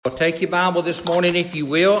Well, take your Bible this morning, if you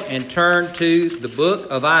will, and turn to the book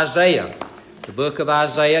of Isaiah. The book of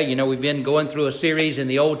Isaiah, you know, we've been going through a series in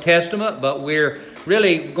the Old Testament, but we're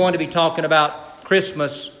really going to be talking about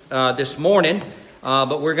Christmas this morning.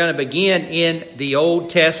 But we're going to begin in the Old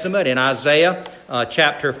Testament, in Isaiah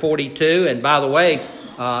chapter 42. And by the way,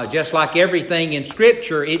 just like everything in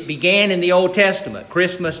Scripture, it began in the Old Testament.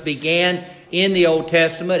 Christmas began in the Old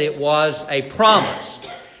Testament. It was a promise.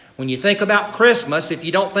 When you think about Christmas, if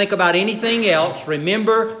you don't think about anything else,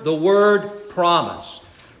 remember the word promise.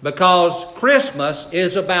 Because Christmas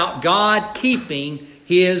is about God keeping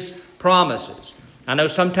His promises. I know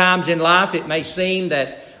sometimes in life it may seem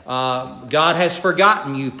that God has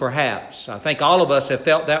forgotten you, perhaps. I think all of us have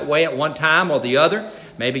felt that way at one time or the other.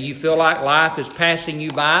 Maybe you feel like life is passing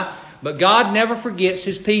you by. But God never forgets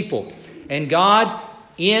His people. And God,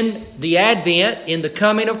 in the Advent, in the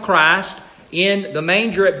coming of Christ, in the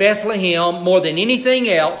manger at Bethlehem, more than anything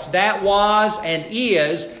else, that was and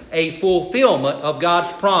is a fulfillment of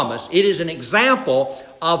God's promise. It is an example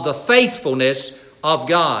of the faithfulness of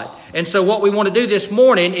God. And so what we want to do this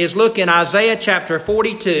morning is look in Isaiah chapter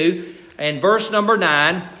 42 and verse number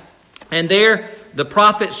 9. And there the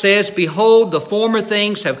prophet says, "Behold, the former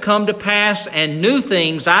things have come to pass, and new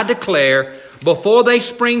things I declare. Before they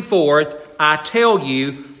spring forth, I tell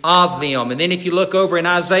you of them." And then if you look over in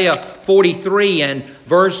Isaiah 43 and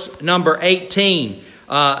verse number 18,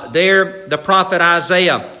 there the prophet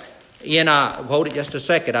Isaiah hold it just a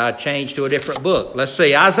second, I changed to a different book. Let's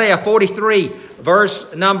see, Isaiah 43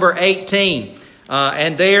 verse number 18.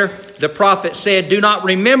 And there the prophet said, "Do not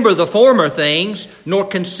remember the former things, nor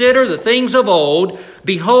consider the things of old.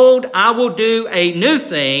 Behold, I will do a new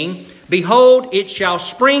thing. Behold, it shall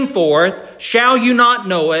spring forth. Shall you not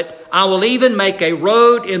know it? I will even make a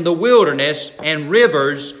road in the wilderness and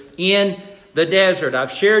rivers in the desert."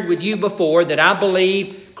 I've shared with you before that I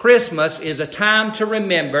believe Christmas is a time to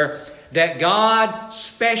remember that God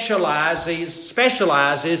specializes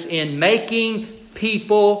in making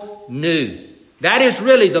people new. That is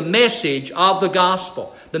really the message of the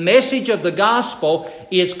gospel. The message of the gospel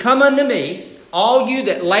is, "Come unto me, all you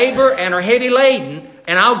that labor and are heavy laden,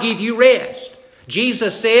 and I'll give you rest."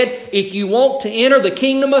 Jesus said, if you want to enter the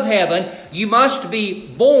kingdom of heaven, you must be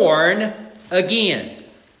born again.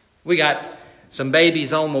 We got some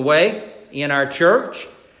babies on the way in our church,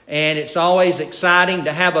 and it's always exciting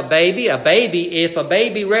to have a baby. If a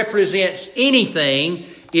baby represents anything,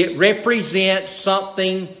 it represents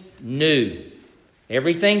something new.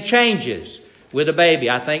 Everything changes with a baby.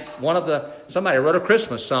 I think somebody wrote a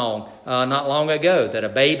Christmas song not long ago that a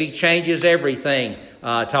baby changes everything.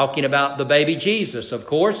 Talking about the baby Jesus, of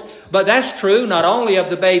course. But that's true not only of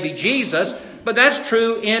the baby Jesus, but that's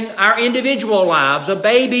true in our individual lives. A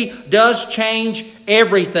baby does change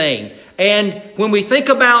everything. And when we think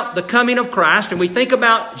about the coming of Christ and we think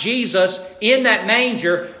about Jesus in that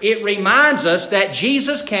manger, it reminds us that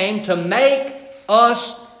Jesus came to make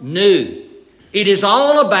us new. It is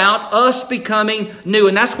all about us becoming new.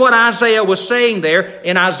 And that's what Isaiah was saying there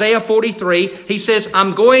in Isaiah 43. He says,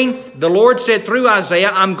 the Lord said through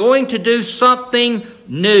Isaiah, I'm going to do something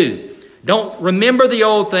new. Don't remember the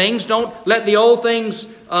old things. Don't let the old things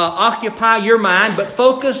occupy your mind, but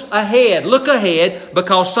focus ahead. Look ahead,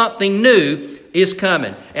 because something new is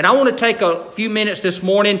coming. And I want to take a few minutes this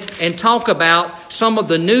morning and talk about some of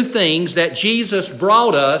the new things that Jesus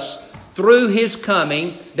brought us through His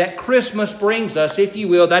coming, that Christmas brings us, if you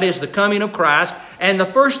will. That is the coming of Christ. And the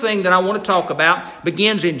first thing that I want to talk about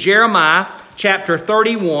begins in Jeremiah chapter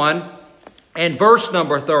 31 and verse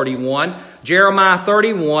number 31. Jeremiah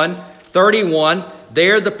 31.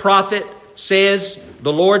 There the prophet says,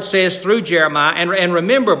 the Lord says through Jeremiah, and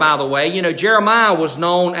remember, by the way, Jeremiah was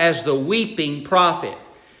known as the weeping prophet.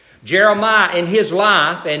 Jeremiah, in his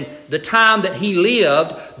life and the time that he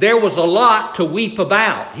lived, there was a lot to weep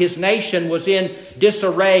about. His nation was in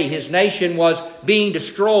disarray. His nation was being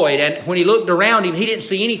destroyed. And when he looked around him, he didn't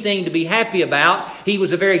see anything to be happy about. He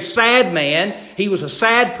was a very sad man. He was a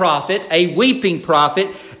sad prophet, a weeping prophet.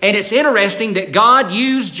 And it's interesting that God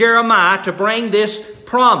used Jeremiah to bring this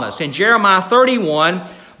promise. In Jeremiah 31,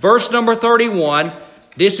 verse number 31,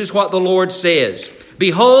 this is what the Lord says.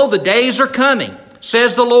 "Behold, the days are coming,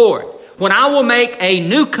 says the Lord, when I will make a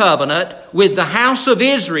new covenant with the house of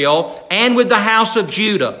Israel and with the house of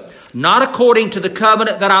Judah, not according to the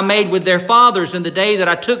covenant that I made with their fathers in the day that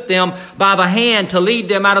I took them by the hand to lead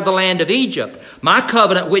them out of the land of Egypt, my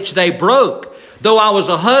covenant which they broke, though I was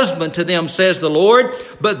a husband to them, says the Lord.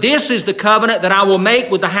 But this is the covenant that I will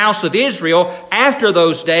make with the house of Israel after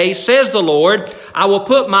those days, says the Lord. I will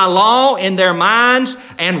put my law in their minds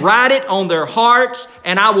and write it on their hearts,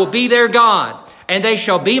 and I will be their God. and they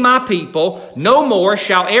shall be my people. No more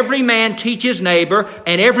shall every man teach his neighbor,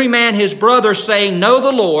 and every man his brother, saying, Know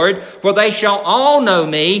the Lord, for they shall all know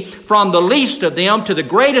me, from the least of them to the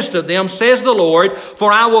greatest of them, says the Lord.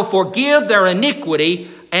 For I will forgive their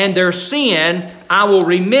iniquity, and their sin I will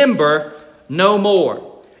remember no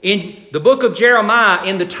more. In the book of Jeremiah,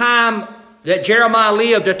 in the time that Jeremiah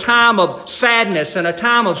lived, a time of sadness and a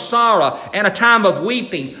time of sorrow and a time of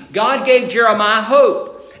weeping, God gave Jeremiah hope.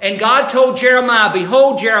 And God told Jeremiah,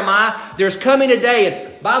 Behold, Jeremiah, there's coming a day.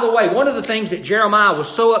 And by the way, one of the things that Jeremiah was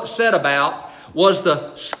so upset about was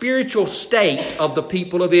the spiritual state of the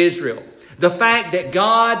people of Israel. The fact that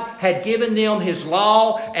God had given them His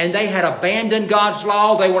law and they had abandoned God's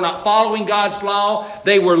law. They were not following God's law.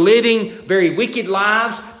 They were living very wicked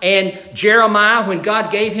lives. And Jeremiah, when God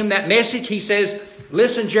gave him that message, he says,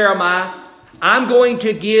 Listen, Jeremiah, I'm going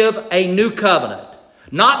to give a new covenant.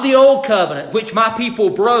 Not the old covenant, which my people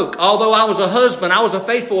broke. Although I was a husband, I was a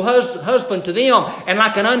faithful husband to them. And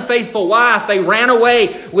like an unfaithful wife, they ran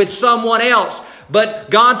away with someone else. But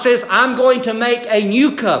God says, I'm going to make a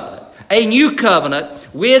new covenant. A new covenant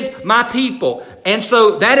with my people. And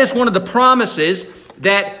so that is one of the promises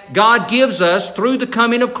that God gives us through the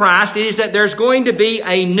coming of Christ, is that there's going to be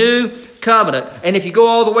a new covenant. And if you go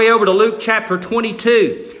all the way over to Luke chapter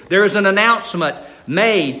 22, there is an announcement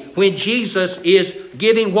made when Jesus is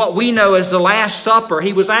giving what we know as the Last Supper.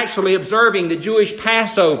 He was actually observing the Jewish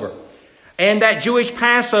Passover. And that Jewish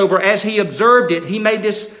Passover, as he observed it, he made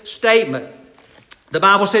this statement. The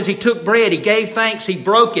Bible says He took bread, He gave thanks, He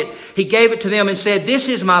broke it, He gave it to them and said, This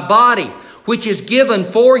is my body, which is given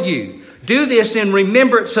for you. Do this in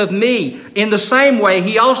remembrance of me. In the same way,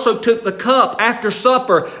 He also took the cup after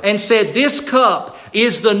supper and said, This cup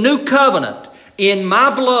is the new covenant in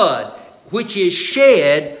my blood, which is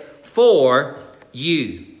shed for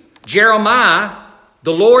you. Jeremiah,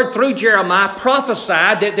 the Lord through Jeremiah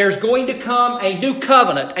prophesied that there's going to come a new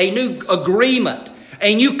covenant, a new agreement,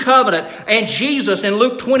 a new covenant. And Jesus in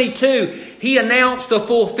Luke 22, He announced the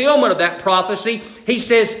fulfillment of that prophecy. He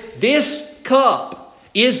says, This cup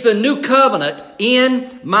is the new covenant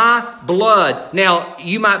in my blood. Now,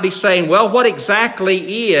 you might be saying, well, what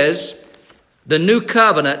exactly is the new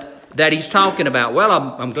covenant that He's talking about? Well,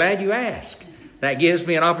 I'm glad you asked. That gives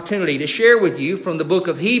me an opportunity to share with you from the book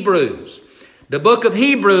of Hebrews. The book of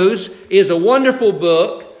Hebrews is a wonderful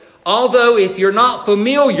book. Although if you're not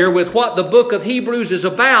familiar with what the book of Hebrews is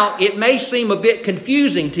about, it may seem a bit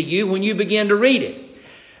confusing to you when you begin to read it.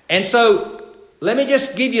 And so let me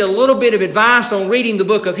just give you a little bit of advice on reading the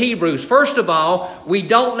book of Hebrews. First of all, we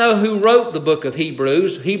don't know who wrote the book of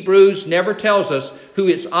Hebrews. Hebrews never tells us who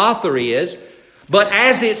its author is. But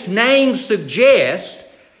as its name suggests,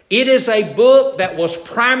 it is a book that was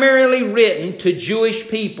primarily written to Jewish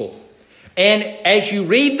people. And as you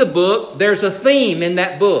read the book, there's a theme in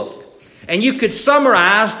that book. And you could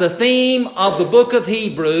summarize the theme of the book of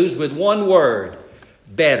Hebrews with one word: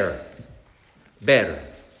 better. Better.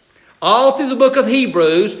 All through the book of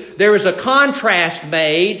Hebrews, there is a contrast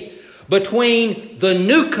made between the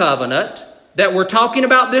new covenant that we're talking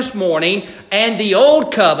about this morning and the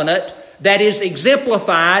old covenant that is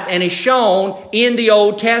exemplified and is shown in the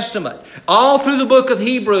Old Testament. All through the book of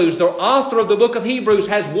Hebrews, the author of the book of Hebrews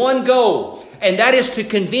has one goal, and that is to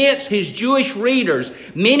convince his Jewish readers,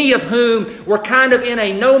 many of whom were kind of in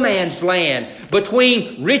a no man's land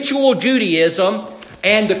between ritual Judaism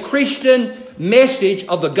and the Christian message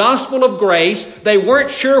of the gospel of grace. They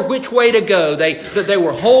weren't sure which way to go. They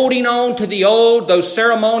were holding on to the old, those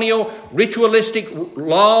ceremonial, ritualistic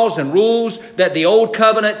laws and rules that the old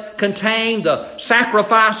covenant contained, the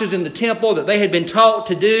sacrifices in the temple that they had been taught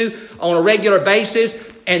to do on a regular basis.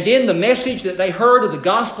 And then the message that they heard of the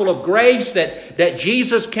gospel of grace, that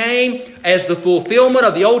Jesus came as the fulfillment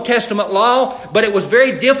of the Old Testament law. But it was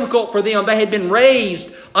very difficult for them. They had been raised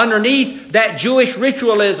underneath that Jewish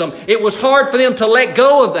ritualism. It was hard for them to let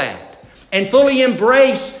go of that and fully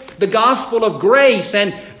embrace the gospel of grace.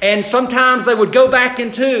 And sometimes they would go back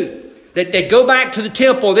they'd go back to the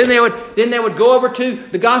temple. Then they would go over to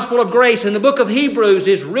the gospel of grace. And the book of Hebrews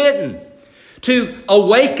is written to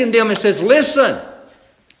awaken them and says, listen,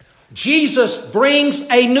 Jesus brings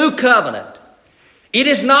a new covenant. It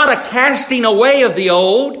is not a casting away of the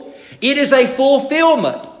old. It is a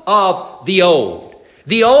fulfillment of the old.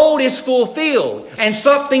 The old is fulfilled, and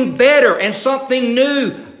something better and something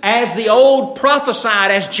new, as the old prophesied,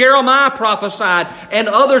 as Jeremiah prophesied, and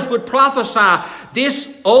others would prophesy.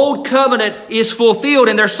 This old covenant is fulfilled,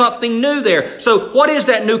 and there's something new there. So what is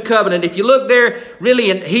that new covenant? If you look there really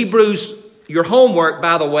in Hebrews, your homework,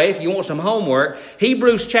 by the way, if you want some homework,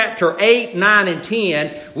 Hebrews chapter 8, 9, and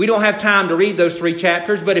 10. We don't have time to read those 3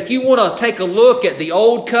 chapters, but if you want to take a look at the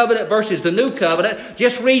Old Covenant versus the New Covenant,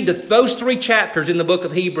 just read those 3 chapters in the book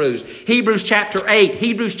of Hebrews. Hebrews chapter 8,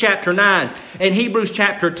 Hebrews chapter 9, and Hebrews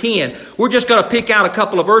chapter 10. We're just going to pick out a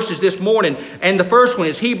couple of verses this morning, and the first one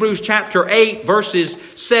is Hebrews chapter 8, verses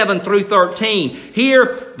 7 through 13.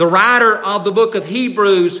 Here, the writer of the book of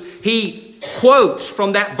Hebrews, he quotes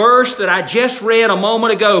from that verse that I just read a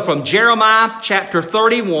moment ago from Jeremiah chapter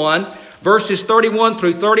 31, verses 31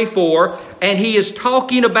 through 34, and he is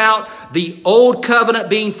talking about the old covenant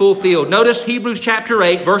being fulfilled. Notice Hebrews chapter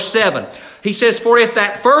 8, verse 7. He says, "For if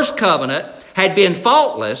that first covenant had been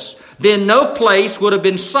faultless, then no place would have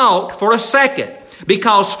been sought for a second.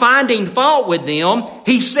 Because finding fault with them,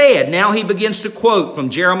 he said," now he begins to quote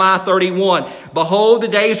from Jeremiah 31, "Behold, the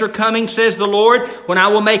days are coming, says the Lord, when I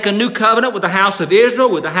will make a new covenant with the house of Israel,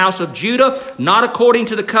 with the house of Judah, not according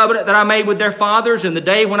to the covenant that I made with their fathers in the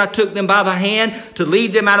day when I took them by the hand to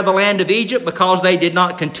lead them out of the land of Egypt, because they did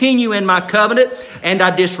not continue in my covenant, and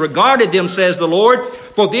I disregarded them, says the Lord.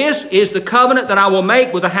 For this is the covenant that I will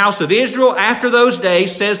make with the house of Israel after those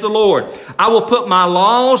days, says the Lord. I will put my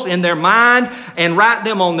laws in their mind and write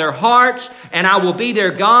them on their hearts, and I will be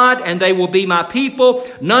their God, and they will be my people.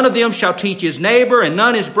 None of them shall teach his neighbor, and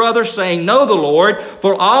none his brother, saying, Know the Lord,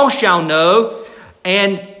 for all shall know,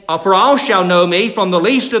 for all shall know me, from the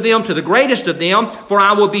least of them to the greatest of them, for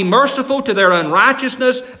I will be merciful to their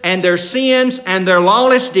unrighteousness, and their sins and their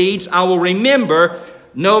lawless deeds I will remember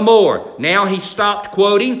no more." Now he stopped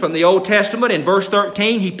quoting from the Old Testament. In verse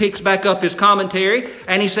 13, he picks back up his commentary,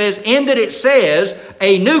 and he says, "In that it says,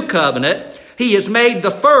 a new covenant, he has made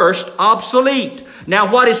the first obsolete.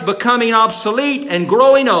 Now what is becoming obsolete and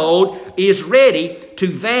growing old is ready to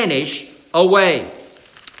vanish away."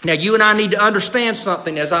 Now you and I need to understand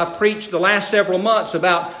something as I preached the last several months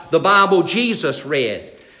about the Bible Jesus read.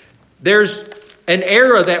 There's an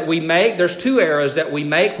error that we make. There's 2 errors that we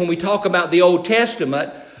make when we talk about the Old Testament.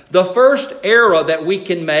 The first error that we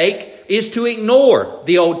can make is to ignore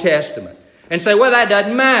the Old Testament and say, well, that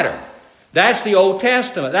doesn't matter. That's the Old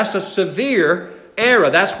Testament. That's a severe error.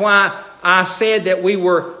 That's why I said that we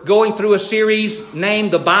were going through a series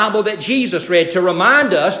named The Bible That Jesus Read, to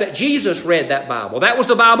remind us that Jesus read that Bible. That was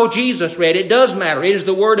the Bible Jesus read. It does matter. It is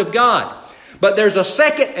the Word of God. But there's a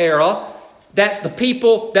second error that the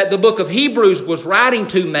people that the book of Hebrews was writing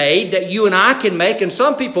to made, that you and I can make, and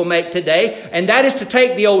some people make today, and that is to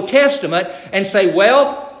take the Old Testament and say,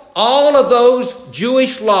 well, all of those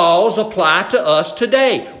Jewish laws apply to us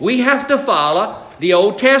today. We have to follow the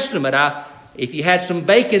Old Testament. If you had some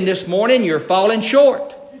bacon this morning, you're falling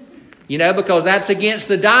short. Because that's against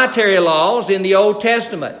the dietary laws in the Old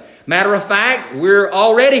Testament. Matter of fact, we're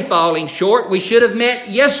already falling short. We should have met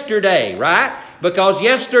yesterday, right? Because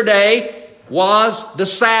yesterday was the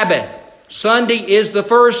Sabbath. Sunday is the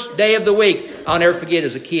first day of the week. I'll never forget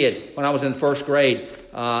as a kid, when I was in the first grade,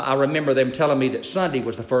 I remember them telling me that Sunday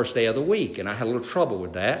was the first day of the week, and I had a little trouble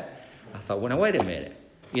with that. I thought, well, now wait a minute.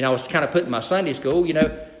 I was kind of putting my Sunday school,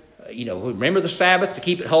 remember the Sabbath to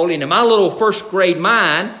keep it holy. And in my little first grade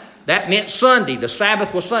mind, that meant Sunday. The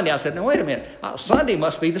Sabbath was Sunday. I said, now wait a minute. Sunday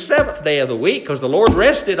must be the 7th day of the week, because the Lord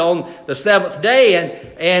rested on the 7th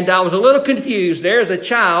day. And I was a little confused there as a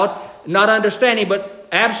child, not understanding, but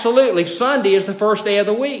absolutely Sunday is the first day of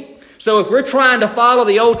the week. So if we're trying to follow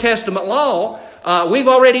the Old Testament law, we've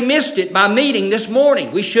already missed it by meeting this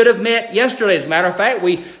morning. We should have met yesterday. As a matter of fact,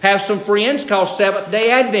 we have some friends called Seventh-day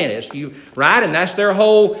Adventists, right? And that's their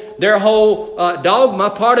whole dogma.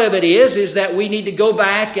 Part of it is that we need to go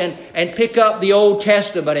back and pick up the Old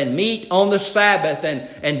Testament and meet on the Sabbath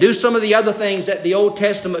and do some of the other things that the Old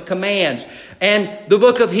Testament commands. And the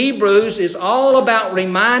book of Hebrews is all about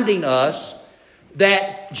reminding us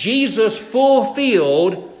that Jesus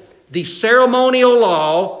fulfilled the ceremonial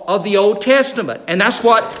law of the Old Testament. And that's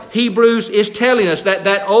what Hebrews is telling us,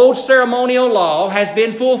 that old ceremonial law has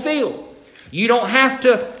been fulfilled. You don't have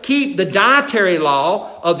to keep the dietary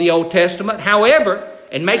law of the Old Testament. However,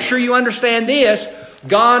 and make sure you understand this,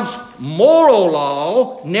 God's moral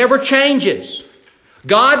law never changes.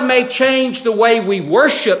 God may change the way we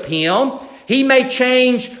worship Him. He may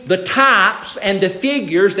change the types and the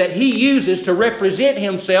figures that He uses to represent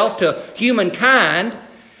Himself to humankind,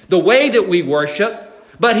 the way that we worship,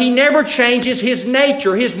 but He never changes His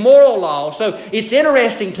nature, His moral law. So it's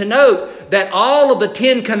interesting to note that all of the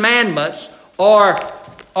 10 Commandments are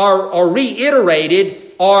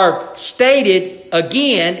reiterated or stated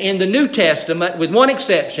again in the New Testament with one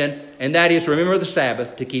exception, and that is remember the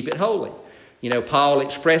Sabbath to keep it holy. Paul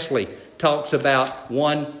expressly talks about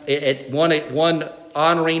one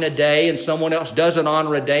honoring a day and someone else doesn't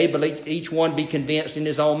honor a day, but let each one be convinced in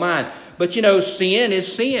his own mind. But sin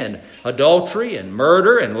is sin. Adultery and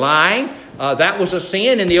murder and lying, that was a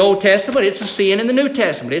sin in the Old Testament. It's a sin in the New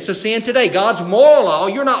Testament. It's a sin today. God's moral law,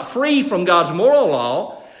 you're not free from God's moral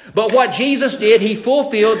law. But what Jesus did, He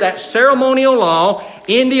fulfilled that ceremonial law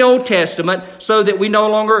in the Old Testament so that we no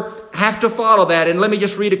longer have to follow that. And let me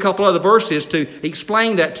just read a couple other verses to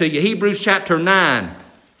explain that to you. Hebrews chapter 9,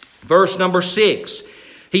 verse number 6.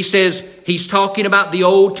 He says, he's talking about the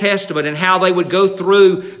Old Testament and how they would go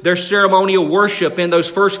through their ceremonial worship in those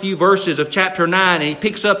first few verses of chapter 9. And he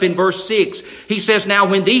picks up in verse 6. He says, now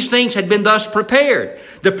when these things had been thus prepared,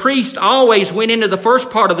 the priest always went into the first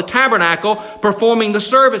part of the tabernacle performing the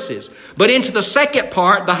services. But into the second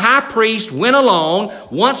part, the high priest went alone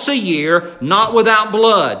once a year, not without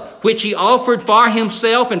blood, which he offered for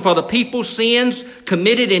himself and for the people's sins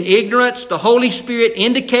committed in ignorance, the Holy Spirit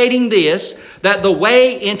indicating this, that the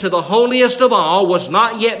way into the holiest of all was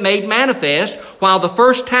not yet made manifest while the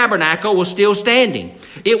first tabernacle was still standing.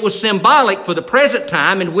 It was symbolic for the present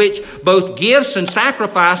time in which both gifts and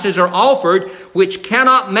sacrifices are offered, which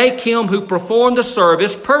cannot make him who performed the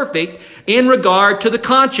service perfect in regard to the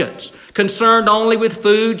conscience, concerned only with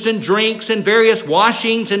foods and drinks and various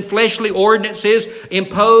washings and fleshly ordinances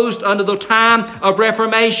imposed under the time of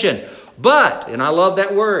Reformation. But, and I love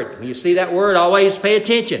that word. When you see that word, always pay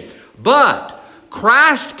attention. But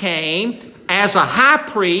Christ came as a high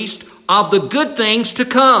priest of the good things to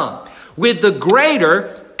come, with the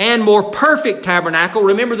greater and more perfect tabernacle.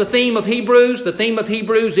 Remember the theme of Hebrews? The theme of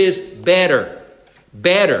Hebrews is better.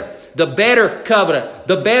 Better. The better covenant,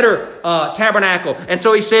 the better tabernacle. And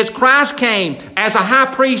so he says, Christ came as a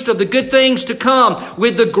high priest of the good things to come,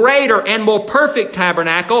 with the greater and more perfect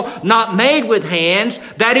tabernacle, not made with hands,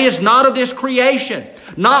 that is, not of this creation.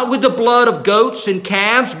 Not with the blood of goats and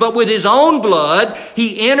calves, but with His own blood,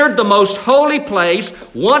 He entered the most holy place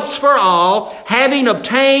once for all, having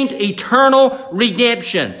obtained eternal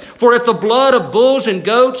redemption. For if the blood of bulls and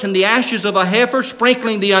goats and the ashes of a heifer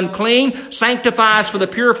sprinkling the unclean sanctifies for the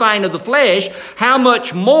purifying of the flesh, how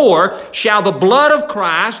much more shall the blood of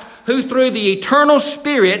Christ, who through the eternal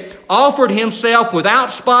Spirit offered Himself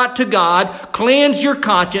without spot to God, cleanse your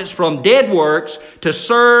conscience from dead works to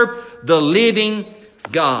serve the living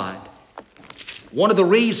God. One of the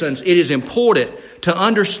reasons it is important to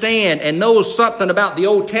understand and know something about the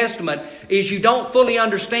Old Testament is you don't fully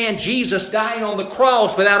understand Jesus dying on the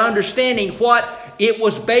cross without understanding what it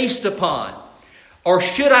was based upon. Or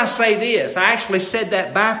should I say this? I actually said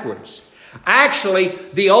that backwards. Actually,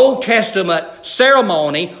 the Old Testament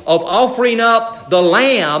ceremony of offering up the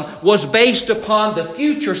lamb was based upon the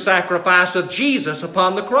future sacrifice of Jesus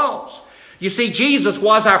upon the cross. You see, Jesus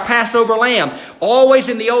was our Passover lamb. Always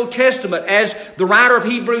in the Old Testament, as the writer of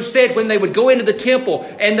Hebrews said, when they would go into the temple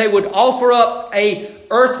and they would offer up an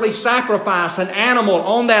earthly sacrifice, an animal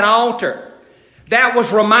on that altar, that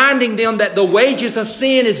was reminding them that the wages of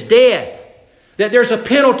sin is death, that there's a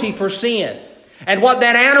penalty for sin. And what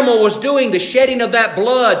that animal was doing, the shedding of that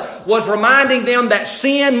blood, was reminding them that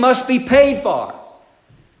sin must be paid for.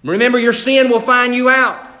 Remember, your sin will find you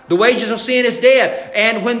out. The wages of sin is death.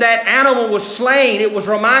 And when that animal was slain, it was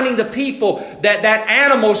reminding the people that that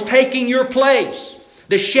animal's taking your place.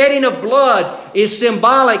 The shedding of blood is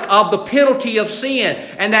symbolic of the penalty of sin.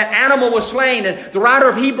 And that animal was slain. And the writer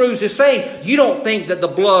of Hebrews is saying, you don't think that the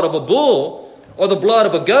blood of a bull or the blood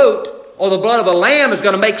of a goat or the blood of a lamb is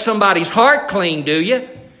going to make somebody's heart clean, do you?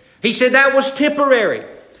 He said that was temporary.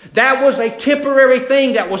 That was a temporary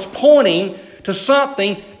thing that was pointing to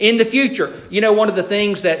something in the future. You know, one of the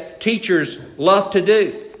things that teachers love to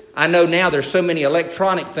do, I know now there's so many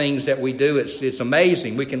electronic things that we do, it's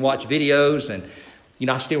amazing. We can watch videos and,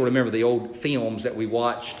 I still remember the old films that we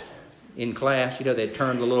watched in class. They'd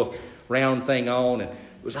turn the little round thing on, and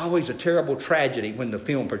it was always a terrible tragedy when the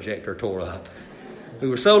film projector tore up. We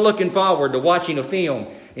were so looking forward to watching a film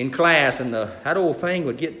in class, and that old thing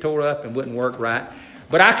would get tore up and wouldn't work right.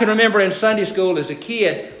 But I can remember in Sunday school as a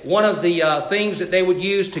kid, one of the things that they would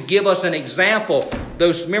use to give us an example,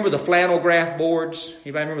 remember the flannel graph boards?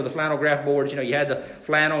 Anybody remember the flannel graph boards? You had the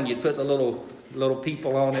flannel and you'd put the little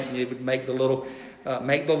people on it, and it would make the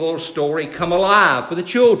little story come alive for the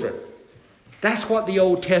children. That's what the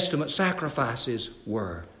Old Testament sacrifices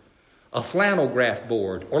were. A flannel graph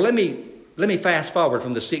board. Or let me fast forward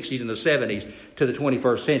from the 60s and the 70s to the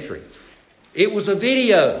 21st century. It was a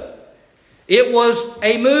video. It was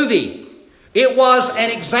a movie. It was an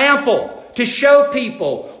example to show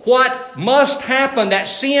people what must happen, that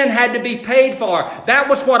sin had to be paid for. That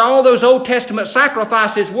was what all those Old Testament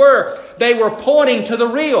sacrifices were. They were pointing to the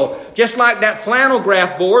real. Just like that flannel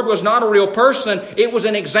graph board was not a real person, it was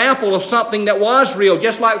an example of something that was real.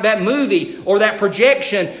 Just like that movie or that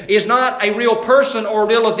projection is not a real person or a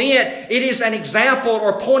real event, it is an example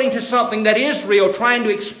or pointing to something that is real, trying to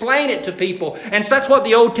explain it to people. And so that's what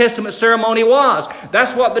the Old Testament ceremony was.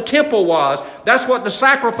 That's what the temple was. That's what the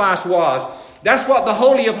sacrifice was. That's what the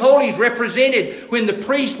Holy of Holies represented when the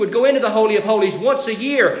priest would go into the Holy of Holies once a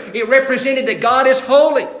year. It represented that God is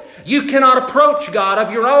holy. You cannot approach God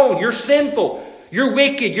of your own. You're sinful. You're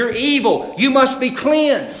wicked. You're evil. You must be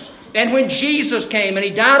cleansed. And when Jesus came and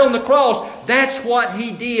He died on the cross, that's what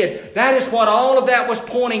He did. That is what all of that was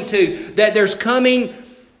pointing to. That there's coming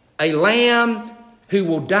a Lamb who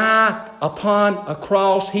will die upon a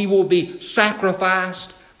cross. He will be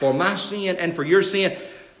sacrificed for my sin and for your sin.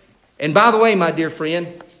 And by the way, my dear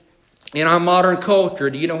friend, in our modern culture,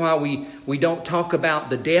 do you know why we don't talk about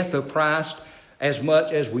the death of Christ as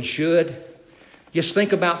much as we should? Just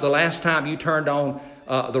think about the last time you turned on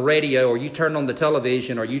the radio, or you turned on the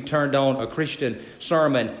television, or you turned on a Christian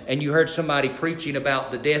sermon and you heard somebody preaching about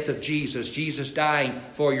the death of Jesus, Jesus dying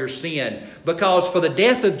for your sin. Because for the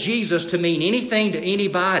death of Jesus to mean anything to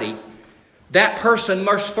anybody, that person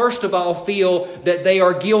must first of all feel that they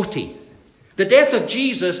are guilty. The death of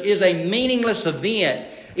Jesus is a meaningless event.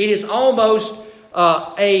 It is almost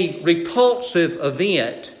a repulsive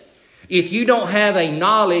event if you don't have a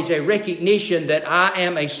knowledge, a recognition that I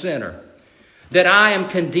am a sinner, that I am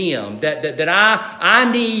condemned, that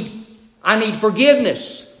I need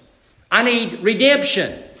forgiveness, I need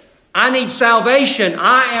redemption, I need salvation,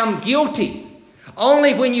 I am guilty.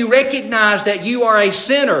 Only when you recognize that you are a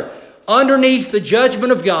sinner underneath the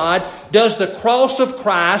judgment of God does the cross of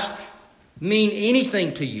Christ mean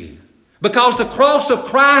anything to you. Because the cross of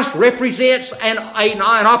Christ represents an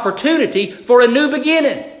opportunity for a new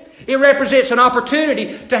beginning. It represents an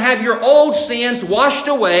opportunity to have your old sins washed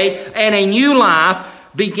away and a new life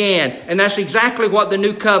began. And that's exactly what the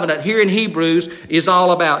new covenant here in Hebrews is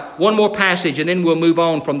all about. One more passage and then we'll move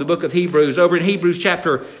on from the book of Hebrews. Over in Hebrews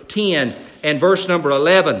chapter 10 and verse number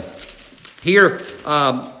 11. Here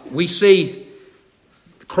we see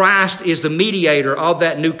Christ is the mediator of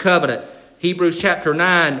that new covenant. Hebrews chapter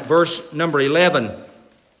 9, verse number 11.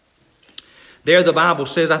 There the Bible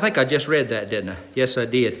says, I think I just read that, didn't I? Yes, I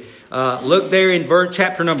did. Look there in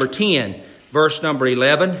chapter number 10, verse number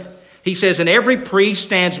 11. He says, and every priest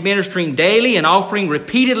stands ministering daily and offering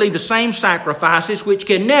repeatedly the same sacrifices which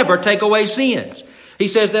can never take away sins. He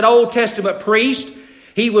says that Old Testament priest,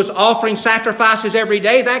 he was offering sacrifices every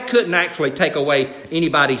day. That couldn't actually take away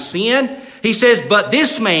anybody's sin. He says, but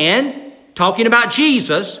this man, talking about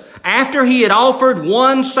Jesus, after He had offered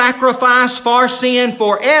one sacrifice for sin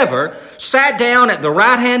forever, sat down at the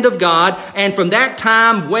right hand of God, and from that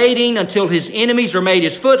time waiting until His enemies are made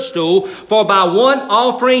His footstool. For by one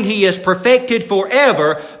offering He has perfected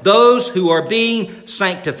forever those who are being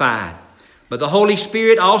sanctified. But the Holy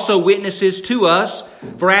Spirit also witnesses to us,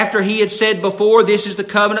 for after He had said before, this is the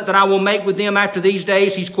covenant that I will make with them after these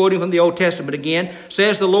days, He's quoting from the Old Testament again,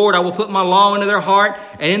 says the Lord, I will put my law into their heart,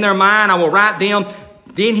 and in their mind I will write them.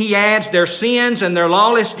 Then He adds, their sins and their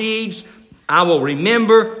lawless deeds I will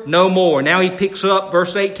remember no more. Now He picks up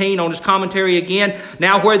verse 18 on his commentary again.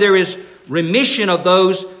 Now where there is remission of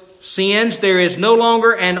those sins, there is no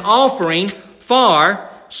longer an offering for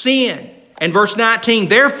sin. And verse 19,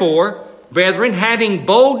 therefore, brethren, having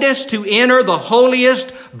boldness to enter the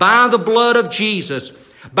holiest by the blood of Jesus,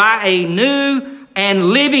 by a new and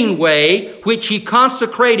living way, which He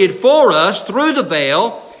consecrated for us through the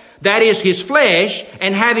veil, that is His flesh,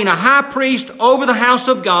 and having a high priest over the house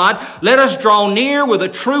of God, let us draw near with a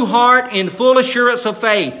true heart in full assurance of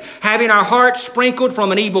faith, having our hearts sprinkled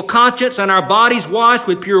from an evil conscience and our bodies washed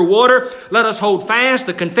with pure water. Let us hold fast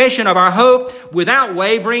the confession of our hope without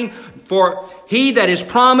wavering, for He that is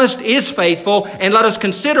promised is faithful. And let us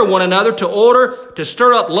consider one another to order to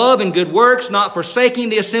stir up love and good works, not forsaking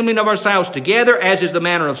the assembling of ourselves together, as is the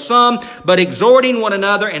manner of some, but exhorting one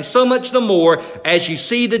another, and so much the more as you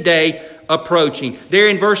see the day approaching. There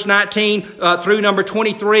in verse 19 through number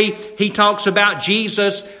 23, he talks about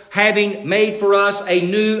Jesus having made for us a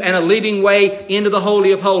new and a living way into the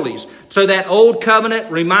Holy of Holies. So that old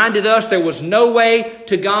covenant reminded us there was no way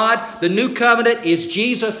to God. The new covenant is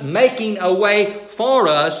Jesus making a way for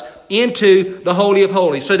us into the Holy of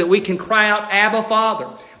Holies so that we can cry out, Abba, Father.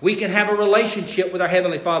 We can have a relationship with our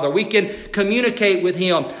Heavenly Father. We can communicate with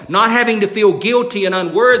Him, not having to feel guilty and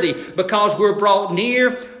unworthy because we're brought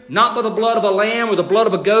near not by the blood of a lamb or the blood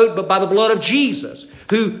of a goat, but by the blood of Jesus.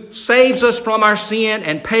 who saves us from our sin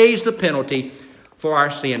and pays the penalty for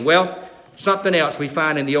our sin. Well, something else we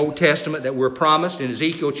find in the Old Testament that we're promised in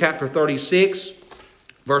Ezekiel chapter 36,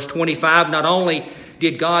 verse 25. Not only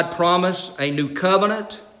did God promise a new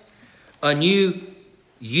covenant, a new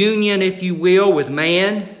union, if you will, with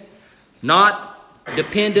man, not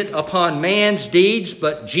dependent upon man's deeds,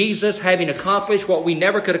 but Jesus having accomplished what we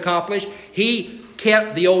never could accomplish. He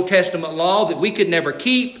kept the Old Testament law that we could never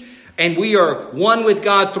keep, and we are one with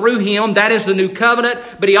God through Him. That is the new covenant.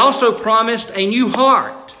 But He also promised a new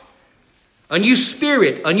heart, a new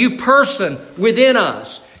spirit, a new person within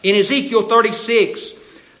us. In Ezekiel 36,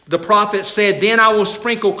 the prophet said, "Then I will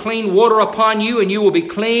sprinkle clean water upon you, and you will be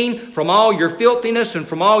clean from all your filthiness and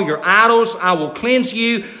from all your idols. I will cleanse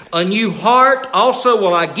you. A new heart also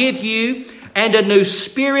will I give you, and a new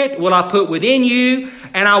spirit will I put within you.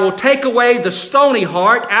 And I will take away the stony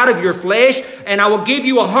heart out of your flesh, and I will give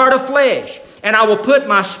you a heart of flesh. And I will put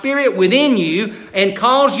my spirit within you and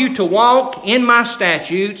cause you to walk in my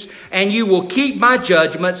statutes, and you will keep my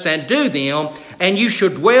judgments and do them. And you shall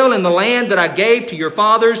dwell in the land that I gave to your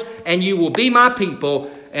fathers, and you will be my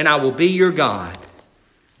people, and I will be your God."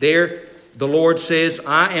 There, the Lord says,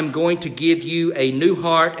 I am going to give you a new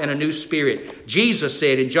heart and a new spirit. Jesus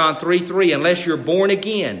said in John 3:3, "Unless you're born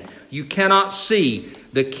again, you cannot see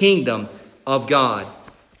the kingdom of God."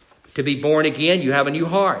 To be born again, you have a new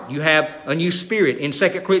heart. You have a new spirit. In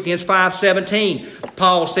 2 Corinthians 5:17,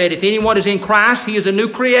 Paul said, "If anyone is in Christ, he is a new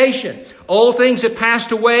creation. Old things have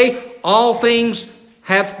passed away. All things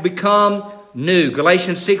have become new."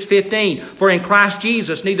 Galatians 6:15, "For in Christ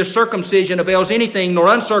Jesus neither circumcision avails anything nor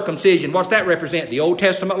uncircumcision." What's that represent? The Old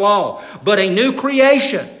Testament law. "But a new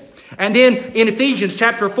creation." And then in Ephesians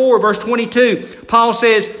chapter 4, verse 22, Paul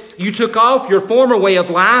says, "You took off your former way of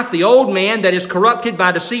life, the old man that is corrupted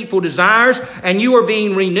by deceitful desires, and you are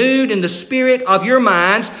being renewed in the spirit of your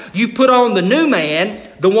minds. You put on the new man,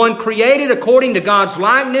 the one created according to God's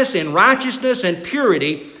likeness in righteousness and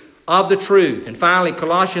purity of the truth." And finally,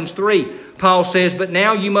 Colossians 3, Paul says, "But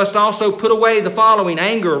now you must also put away the following: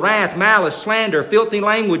 anger, wrath, malice, slander, filthy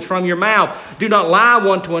language from your mouth. Do not lie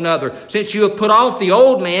one to another, since you have put off the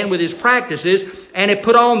old man with his practices, and have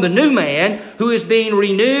put on the new man, who is being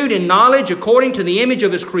renewed in knowledge according to the image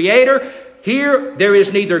of his Creator. Here there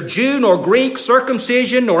is neither Jew nor Greek,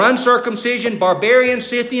 circumcision nor uncircumcision, barbarian,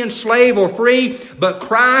 Scythian, slave or free, but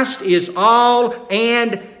Christ is all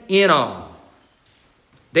and in all."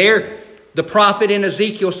 There, the prophet in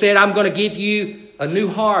Ezekiel said, "I'm going to give you a new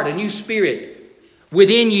heart, a new spirit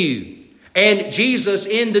within you." And Jesus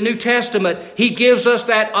in the New Testament, He gives us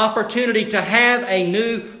that opportunity to have a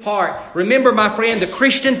new heart. Remember, my friend, the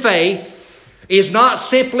Christian faith is not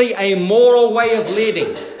simply a moral way of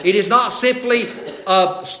living. It is not simply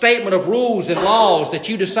a statement of rules and laws that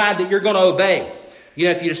you decide that you're going to obey. You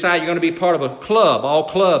know, if you decide you're going to be part of a club, all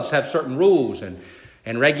clubs have certain rules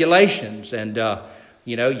and regulations, and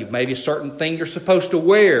you know, maybe a certain thing you're supposed to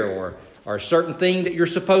wear or a certain thing that you're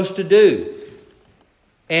supposed to do.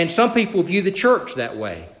 And some people view the church that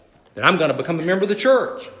way, that I'm going to become a member of the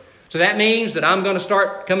church. So that means that I'm going to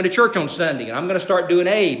start coming to church on Sunday, and I'm going to start doing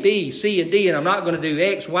A, B, C, and D, and I'm not going to do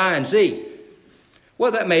X, Y, and Z.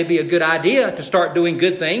 Well, that may be a good idea to start doing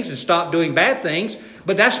good things and stop doing bad things,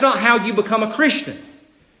 but that's not how you become a Christian.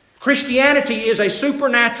 Christianity is a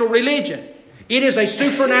supernatural religion. It is a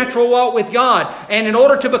supernatural walk with God. And in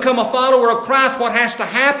order to become a follower of Christ, what has to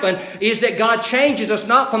happen is that God changes us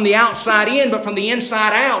not from the outside in, but from the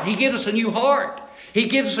inside out. He gives us a new heart. He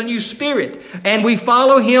gives us a new spirit. And we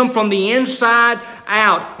follow Him from the inside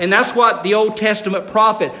out. And that's what the Old Testament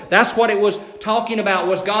prophet, that's what it was talking about,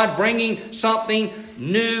 was God bringing something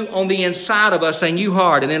new on the inside of us, a new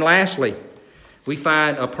heart. And then lastly, we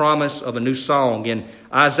find a promise of a new song in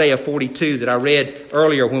Isaiah 42 that I read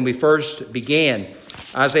earlier when we first began.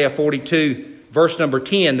 Isaiah 42, verse number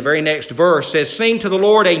 10, the very next verse says, "Sing to the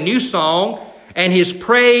Lord a new song, and His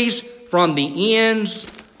praise from the ends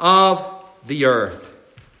of the earth."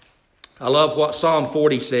 I love what Psalm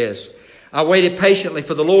 40 says. "I waited patiently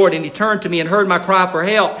for the Lord, and He turned to me and heard my cry for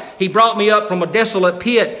help. He brought me up from a desolate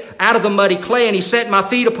pit, out of the muddy clay, and He set my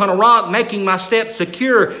feet upon a rock, making my steps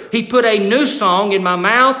secure. He put a new song in my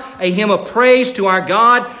mouth, a hymn of praise to our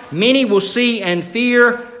God. Many will see and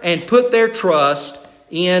fear and put their trust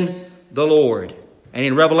in the Lord." And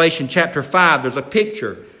in Revelation chapter 5, there's a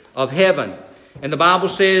picture of heaven. And the Bible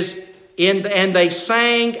says, "And they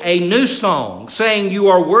sang a new song, saying, You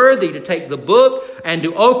are worthy to take the book and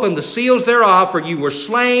to open the seals thereof, for you were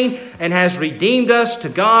slain and has redeemed us to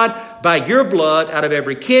God by your blood out of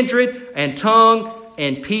every kindred and tongue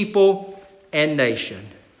and people and nation."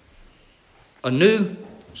 A new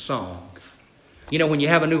song. You know, when you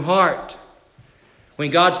have a new heart,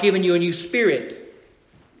 when God's given you a new spirit,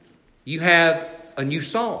 you have a new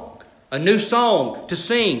song to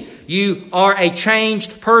sing. You are a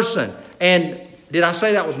changed person. And did I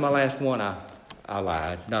say that was my last one? I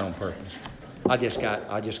lied, not on purpose. I just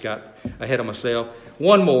got ahead of myself.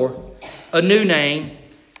 One more, a new name.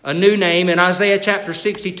 In Isaiah chapter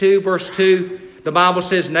 62, verse 2, the Bible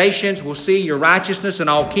says, nations will see your righteousness and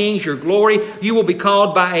all kings your glory. You will be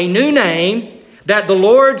called by a new name that the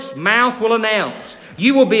Lord's mouth will announce.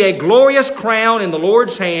 You will be a glorious crown in the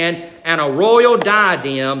Lord's hand and a royal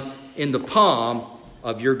diadem in the palm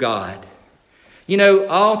of your God. You know,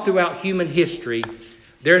 all throughout human history,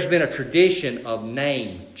 there's been a tradition of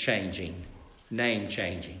name changing.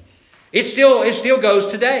 It still goes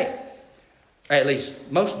today. At least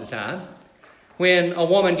most of the time. When a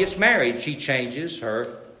woman gets married, she changes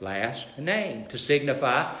her last name to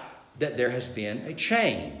signify that there has been a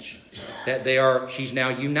change. That she's now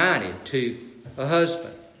united to a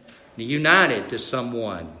husband. United to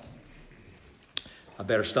someone. I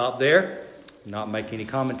better stop there. Not make any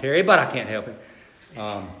commentary, but I can't help it.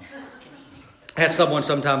 I had someone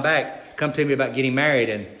some time back come to me about getting married,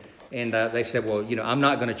 and they said, well, you know, I'm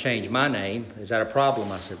not going to change my name. Is that a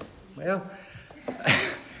problem? I said, well,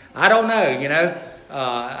 I don't know, you know.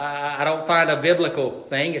 I don't find a biblical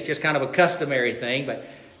thing. It's just kind of a customary thing. But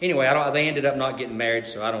anyway, they ended up not getting married,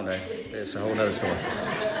 so I don't know. It's a whole other story.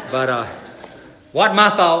 But what my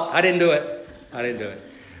thought, I didn't do it.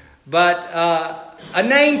 But a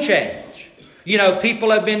name change. You know,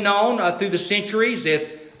 people have been known through the centuries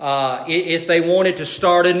if they wanted to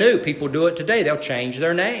start anew. People do it today. They'll change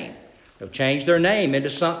their name. They'll change their name into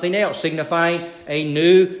something else, signifying a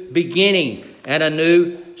new beginning and a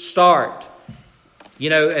new start.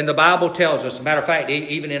 You know, and the Bible tells us, as a matter of fact,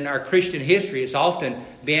 even in our Christian history, it's often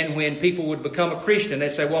been when people would become a Christian,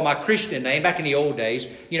 they'd say, well, my Christian name, back in the old days,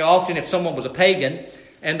 you know, often if someone was a pagan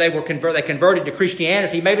and they converted to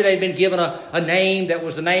Christianity, maybe they'd been given a name that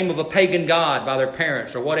was the name of a pagan god by their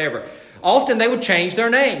parents or whatever. Often they would change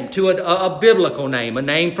their name to a biblical name, a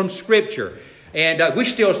name from Scripture. And we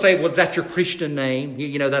still say, well, is that your Christian name?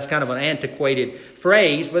 You know, that's kind of an antiquated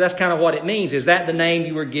phrase, but that's kind of what it means. Is that the name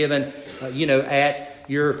you were given, at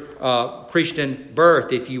your Christian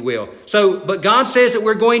birth, if you will? So, but God says that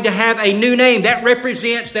we're going to have a new name. That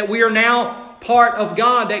represents that we are now part of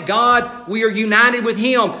God, that we are united with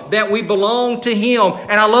Him, that we belong to Him.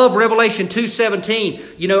 And I love Revelation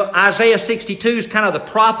 2:17. You know, Isaiah 62 is kind of the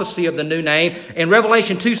prophecy of the new name, and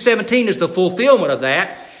Revelation 2:17 is the fulfillment of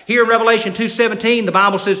that. Here in Revelation 2:17, the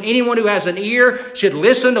Bible says, anyone who has an ear should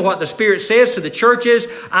listen to what the Spirit says to the churches.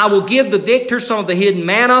 I will give the victor some of the hidden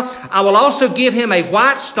manna. I will also give him a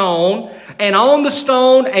white stone, and on the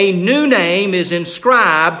stone a new name is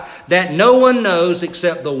inscribed that no one knows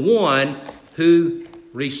except the one who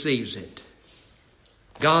receives it.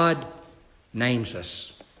 God names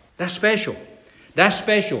us. That's special. That's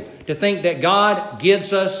special to think that God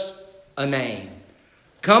gives us a name.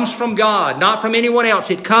 Comes from God, not from anyone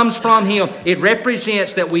else. It comes from Him. It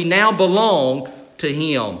represents that we now belong to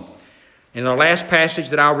Him. And our last passage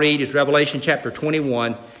that I'll read is Revelation chapter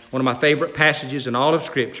 21, one of my favorite passages in all of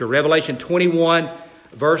Scripture. Revelation 21,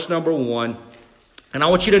 verse number 1. And I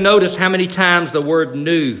want you to notice how many times the word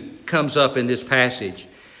new comes up in this passage.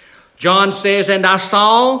 John says, and I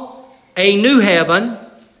saw a new heaven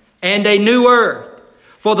and a new earth.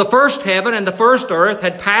 For the first heaven and the first earth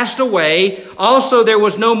had passed away. Also there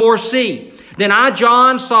was no more sea. Then I,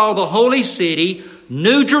 John, saw the holy city,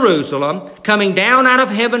 New Jerusalem, coming down out of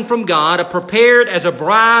heaven from God, prepared as a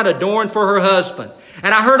bride adorned for her husband.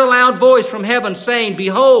 And I heard a loud voice from heaven saying,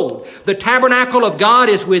 behold, the tabernacle of God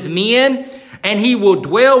is with men, and He will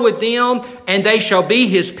dwell with them, and they shall be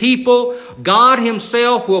His people. God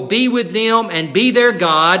Himself will be with them and be their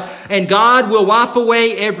God, and God will wipe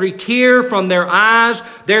away every tear from their eyes.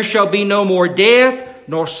 There shall be no more death,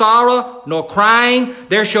 nor sorrow, nor crying.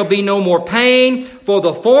 There shall be no more pain, for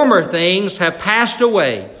the former things have passed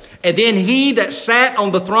away. And then He that sat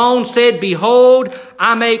on the throne said, behold,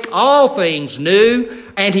 I make all things new.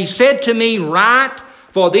 And He said to me, write,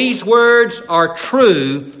 for these words are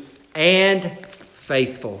true and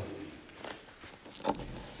faithful.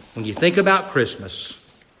 When you think about Christmas,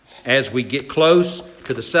 as we get close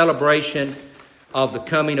to the celebration of the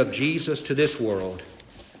coming of Jesus to this world,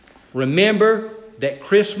 remember that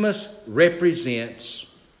Christmas represents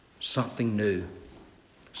something new.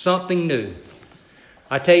 Something new.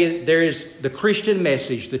 I tell you, there is the Christian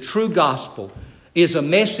message, the true gospel, is a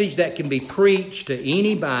message that can be preached to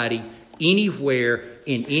anybody, anywhere,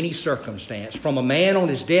 in any circumstance, from a man on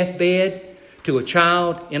his deathbed to a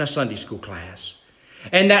child in a Sunday school class.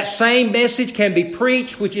 And that same message can be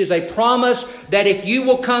preached, which is a promise that if you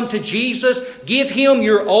will come to Jesus, give Him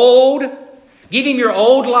your old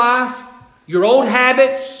life, your old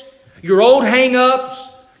habits, your old hang-ups,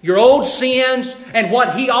 your old sins, and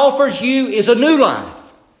what He offers you is a new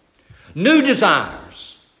life, new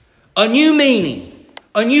desires, a new meaning,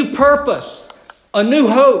 a new purpose, a new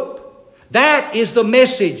hope. That is the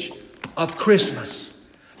message of Christmas.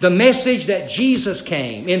 The message that Jesus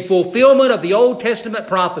came in fulfillment of the Old Testament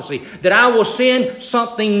prophecy, that I will send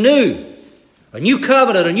something new, a new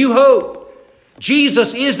covenant, a new hope.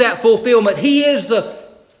 Jesus is that fulfillment. He is the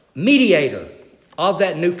mediator of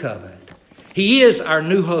that new covenant. He is our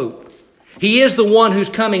new hope. He is the one who's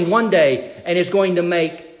coming one day and is going to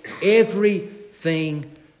make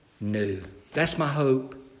everything new. That's my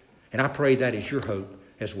hope. And I pray that is your hope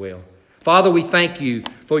as well. Father, we thank you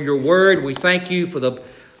for your word. We thank you for the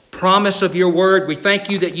promise of your word. We thank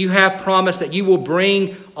you that you have promised that you will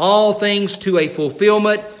bring all things to a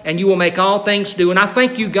fulfillment and you will make all things new. And I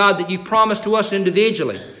thank you, God, that you've promised to us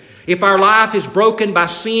individually. If our life is broken by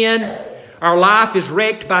sin, our life is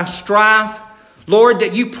wrecked by strife, Lord,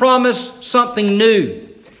 that you promise something new.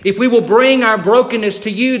 If we will bring our brokenness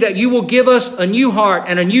to you, that you will give us a new heart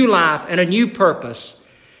and a new life and a new purpose.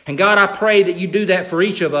 And God, I pray that you do that for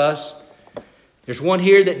each of us. There's one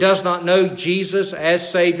here that does not know Jesus as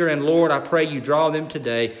Savior and Lord. I pray you draw them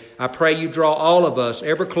today. I pray you draw all of us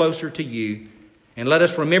ever closer to you. And let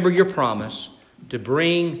us remember your promise to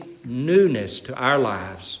bring newness to our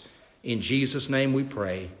lives. In Jesus' name we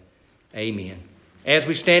pray. Amen. As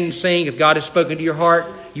we stand and sing, if God has spoken to your heart,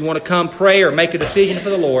 you want to come pray or make a decision for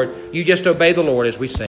the Lord, you just obey the Lord as we sing.